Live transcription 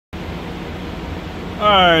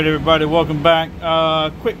Alright everybody, welcome back.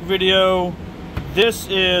 Quick video. This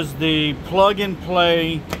is the plug and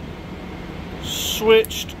play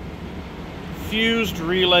switched fused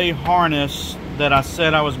relay harness that I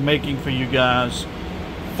said I was making for you guys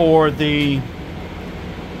for the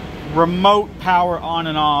remote power on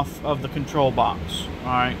and off of the control box.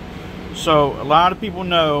 Alright, so a lot of people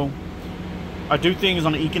know I do things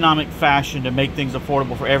on an economic fashion to make things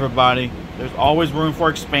affordable for everybody. There's always room for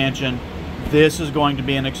expansion. This is going to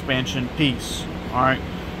be an expansion piece. Alright,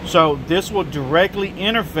 so this will directly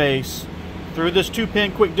interface through this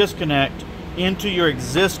 2-pin quick disconnect into your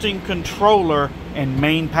existing controller and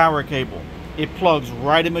main power cable. It plugs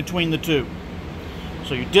right in between the two.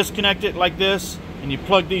 So you disconnect it like this and you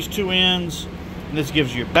plug these two ends, and this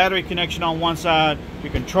gives you a battery connection on one side,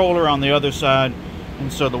 your controller on the other side.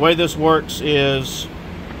 And so the way this works is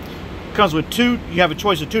it comes with you have a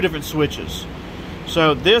choice of two different switches.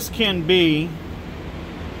 So this can be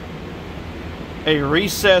a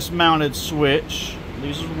recess mounted switch.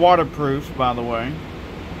 This is waterproof, by the way.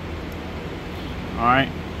 Alright,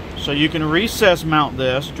 so you can recess mount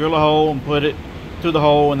this, drill a hole and put it through the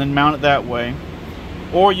hole and then mount it that way.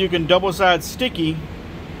 Or you can double side sticky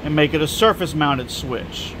and make it a surface mounted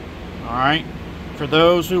switch. Alright, for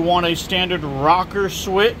those who want a standard rocker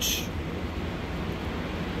switch,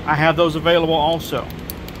 I have those available also.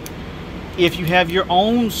 If you have your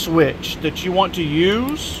own switch that you want to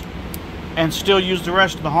use and still use the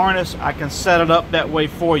rest of the harness, I can set it up that way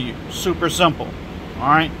for you. Super simple.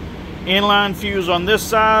 Alright, inline fuse on this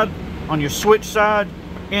side, on your switch side,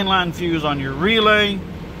 inline fuse on your relay,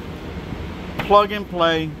 plug and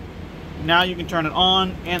play. Now you can turn it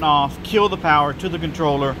on and off, kill the power to the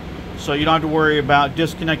controller, so you don't have to worry about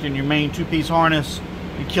disconnecting your main two-piece harness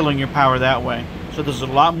and killing your power that way. So this is a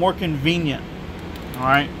lot more convenient.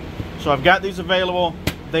 Alright, so I've got these available.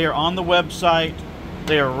 They are on the website.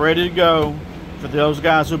 They are ready to go. For those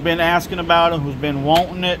guys who've been asking about them, who's been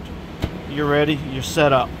wanting it, you're ready, you're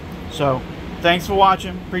set up. So thanks for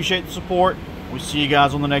watching. Appreciate the support. We'll see you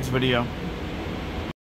guys on the next video.